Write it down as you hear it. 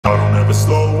never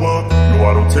slow up, no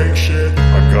I don't take shit.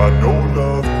 I got no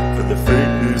love for the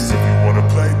fakeness. If you wanna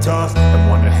play tough and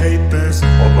wanna hate this,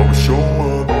 I'll always show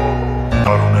up.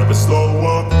 I don't ever slow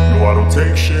up, no I don't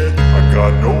take shit. I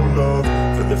got no love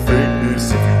for the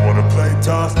fakeness. If you wanna play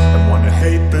tough and wanna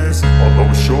hate this, I'll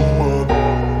always show up.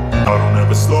 I don't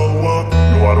ever slow up,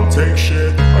 no I don't take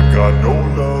shit. I got no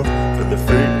love for the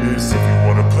fakeness. If you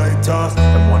wanna play tough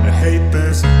and wanna hate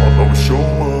this, I'll always show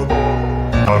up.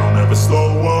 I don't ever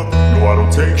slow up, no I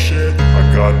don't take shit.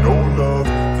 I got no love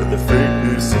for the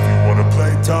fakeness. If you wanna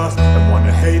play tough and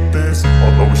wanna hate this,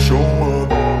 I'll always show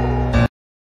up.